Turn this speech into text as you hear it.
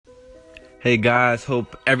Hey guys,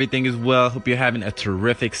 hope everything is well. Hope you're having a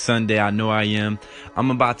terrific Sunday. I know I am. I'm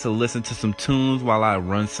about to listen to some tunes while I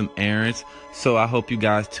run some errands. So I hope you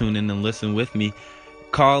guys tune in and listen with me.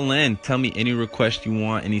 Call in. Tell me any requests you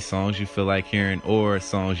want, any songs you feel like hearing, or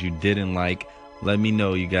songs you didn't like. Let me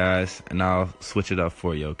know, you guys, and I'll switch it up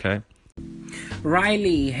for you, okay?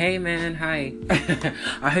 Riley, hey man, hi.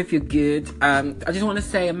 I hope you're good. I just want to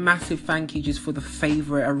say a massive thank you just for the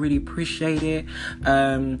favourite. I really appreciate it.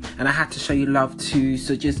 And I had to show you love too.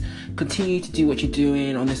 So just continue to do what you're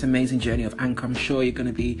doing on this amazing journey of Anchor. I'm sure you're going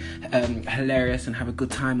to be hilarious and have a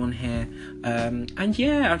good time on here. And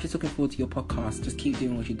yeah, I'm just looking forward to your podcast. Just keep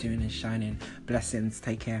doing what you're doing and shining. Blessings.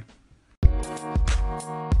 Take care.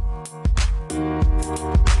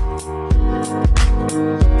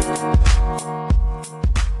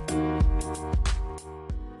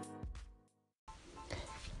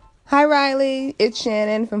 Hi Riley, it's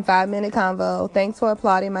Shannon from 5 Minute Convo. Thanks for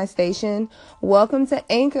applauding my station. Welcome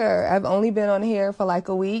to Anchor. I've only been on here for like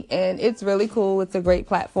a week and it's really cool. It's a great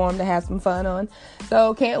platform to have some fun on.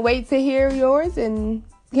 So can't wait to hear yours and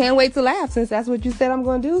can't wait to laugh since that's what you said I'm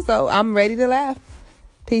going to do. So I'm ready to laugh.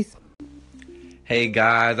 Peace. Hey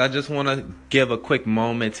guys, I just want to give a quick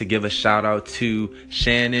moment to give a shout out to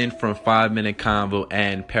Shannon from 5 Minute Convo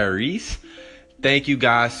and Paris. Thank you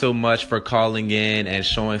guys so much for calling in and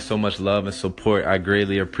showing so much love and support. I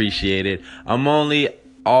greatly appreciate it. I'm only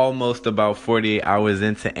almost about 48 hours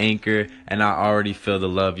into Anchor and I already feel the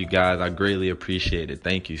love, you guys. I greatly appreciate it.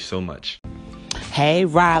 Thank you so much. Hey,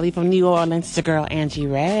 Riley from New Orleans, it's your girl Angie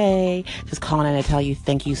Ray. Just calling in to tell you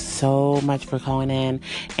thank you so much for calling in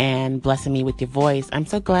and blessing me with your voice. I'm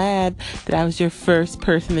so glad that I was your first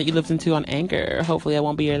person that you listened to on Anchor. Hopefully I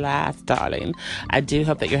won't be your last, darling. I do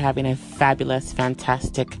hope that you're having a fabulous,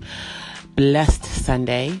 fantastic, blessed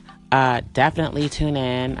Sunday. Definitely tune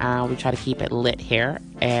in. We try to keep it lit here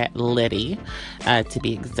at Liddy, to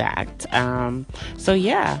be exact. So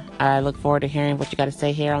yeah, I look forward to hearing what you got to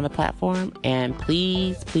say here on the platform. And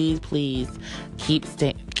please, please, please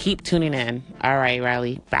keep tuning in. All right,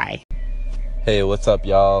 Riley. Bye. Hey, what's up,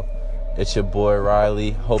 y'all? It's your boy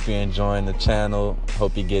Riley. Hope you're enjoying the channel.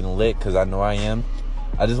 Hope you're getting lit, because I know I am.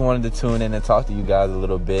 I just wanted to tune in and talk to you guys a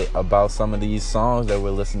little bit about some of these songs that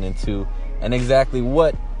we're listening to and exactly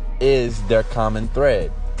what is their common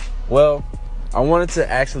thread. Well, I wanted to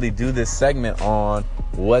actually do this segment on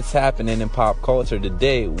what's happening in pop culture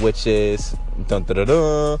today, which is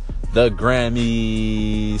the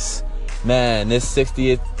Grammys. Man, this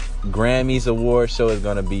 60th Grammys award show is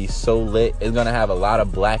going to be so lit. It's going to have a lot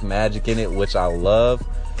of black magic in it, which I love.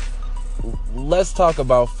 Let's talk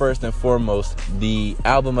about first and foremost the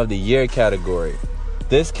album of the year category.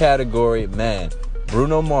 This category, man,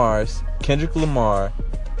 Bruno Mars, Kendrick Lamar,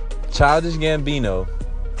 Childish Gambino,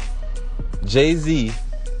 Jay-Z,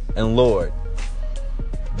 and Lorde.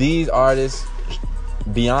 These artists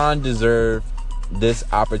beyond deserve this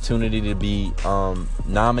opportunity to be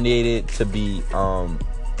nominated, to be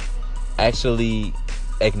actually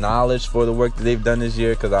acknowledged for the work that they've done this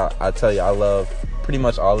year, because I tell you, I love pretty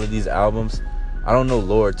much all of these albums. I don't know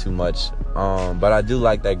Lorde too much, but I do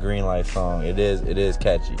like that Green Light song. It is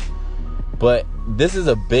catchy. But this is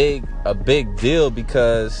a big deal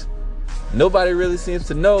because nobody really seems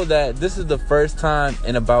to know that this is the first time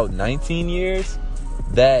in about 19 years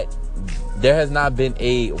that there has not been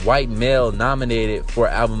a white male nominated for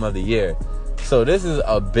Album of the Year. So this is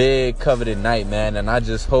a big coveted night, man. And I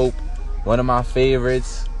just hope one of my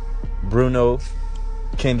favorites, Bruno,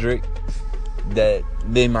 Kendrick, that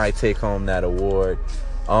they might take home that award.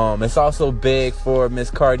 It's also big for Miss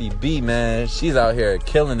Cardi B, man. She's out here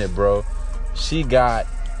killing it, bro. She got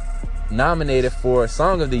nominated for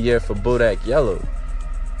Song of the Year for Bodak Yellow.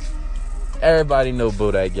 Everybody know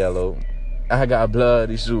Bodak Yellow. I got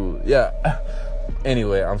bloody shoes. Yeah.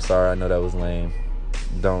 Anyway, I'm sorry. I know that was lame.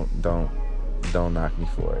 Don't knock me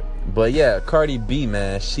for it. But yeah, Cardi B,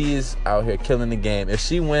 man, she is out here killing the game. If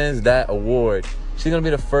she wins that award, she's gonna be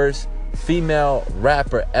the first female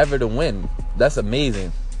rapper ever to win. That's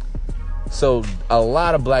amazing. So a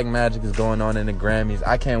lot of black magic is going on in the Grammys.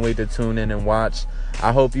 I can't wait to tune in and watch.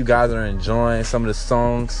 I hope you guys are enjoying some of the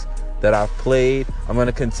songs that I've played. I'm going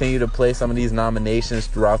to continue to play some of these nominations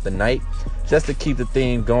throughout the night just to keep the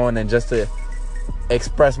theme going and just to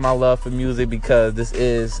express my love for music, because this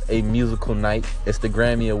is a musical night. It's the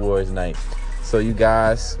Grammy Awards night. So you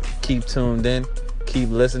guys keep tuned in, keep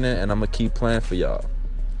listening, and I'm going to keep playing for y'all.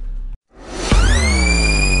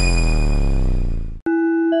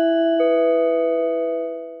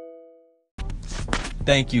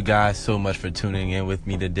 Thank you guys so much for tuning in with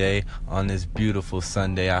me today on this beautiful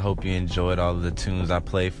Sunday. I hope you enjoyed all of the tunes I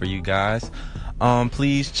played for you guys.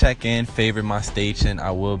 Please check in, favorite my station.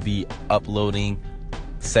 I will be uploading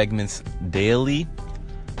segments daily,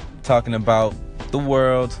 talking about the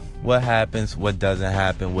world, what happens, what doesn't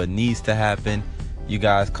happen, what needs to happen. You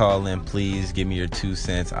guys call in, please give me your 2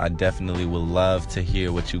 cents. I definitely would love to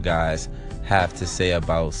hear what you guys have to say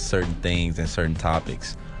about certain things and certain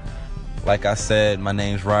topics. Like I said, my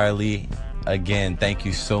name's Riley. Again, thank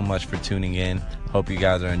you so much for tuning in. Hope you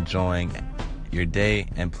guys are enjoying your day,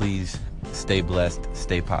 and please stay blessed,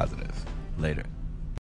 stay positive. Later.